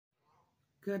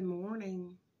Good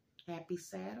morning. Happy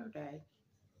Saturday.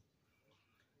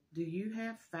 Do you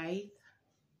have faith?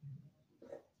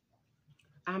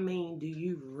 I mean, do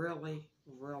you really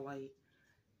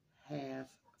have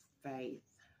faith?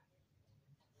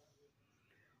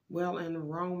 Well, in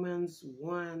Romans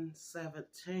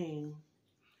 1:17,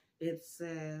 it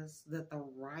says that the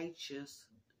righteous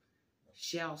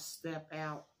shall step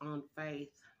out on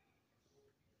faith.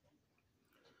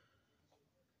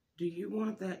 Do you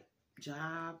want that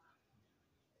job?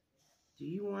 Do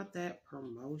you want that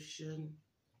promotion?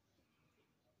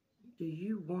 Do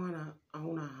you want to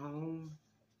own a home?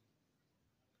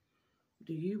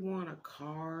 Do you want a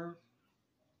car?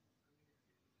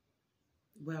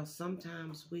 Well,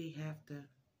 sometimes we have to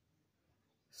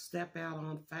step out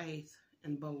on faith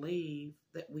and believe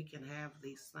that we can have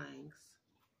these things.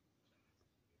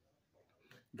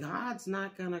 God's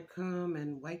not going to come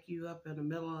and wake you up in the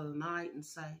middle of the night and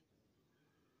say,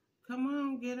 "Come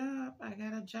on, get up. I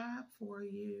got a job for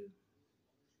you."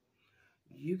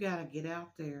 You got to get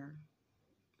out there,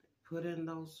 put in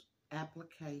those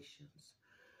applications,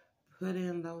 put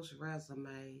in those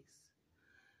resumes.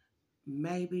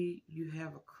 Maybe you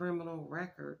have a criminal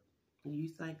record and you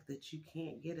think that you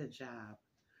can't get a job.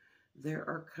 There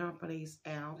are companies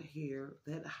out here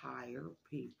that hire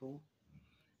people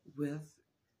with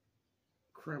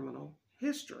criminal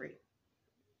history.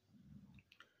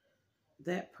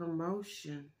 That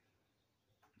promotion,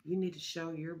 you need to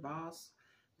show your boss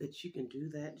that you can do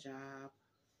that job.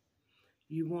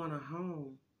 You want a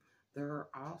home. There are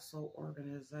also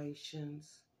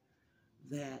organizations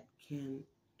that can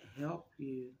help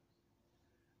you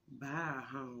buy a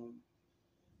home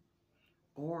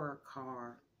or a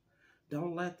car.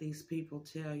 Don't let these people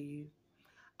tell you,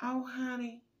 "Oh,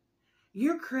 honey,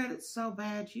 your credit's so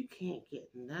bad you can't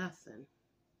get nothing."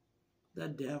 The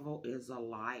devil is a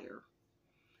liar.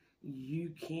 You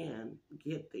can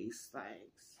get these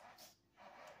things.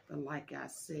 But like I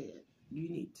said, you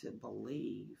need to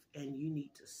believe and you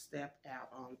need to step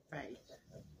out on faith.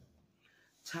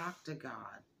 Talk to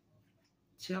God.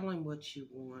 Tell him what you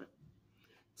want.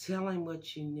 Tell him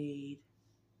what you need.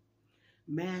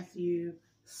 Matthew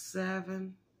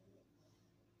 7,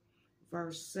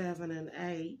 verse 7 and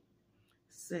 8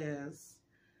 says,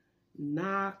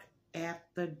 "Knock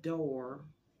at the door,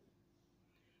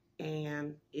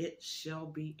 and it shall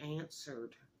be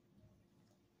answered."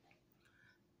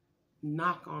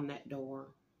 Knock on that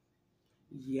door.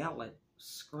 Yell it.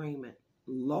 Scream it.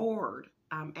 "Lord,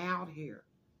 I'm out here.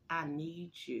 I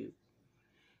need you.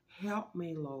 Help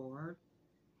me, Lord.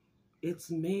 It's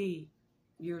me,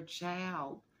 your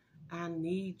child. I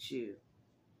need you."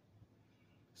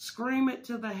 Scream it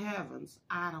to the heavens.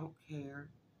 I don't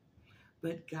care.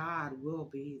 But God will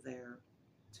be there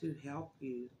to help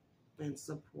you and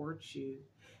support you.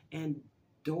 And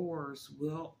doors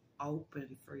will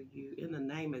open for you in the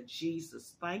name of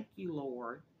Jesus. Thank you,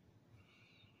 Lord.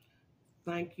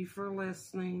 Thank you for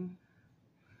listening.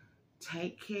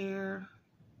 Take care.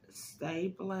 Stay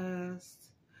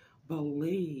blessed.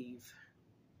 Believe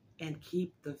and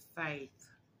keep the faith.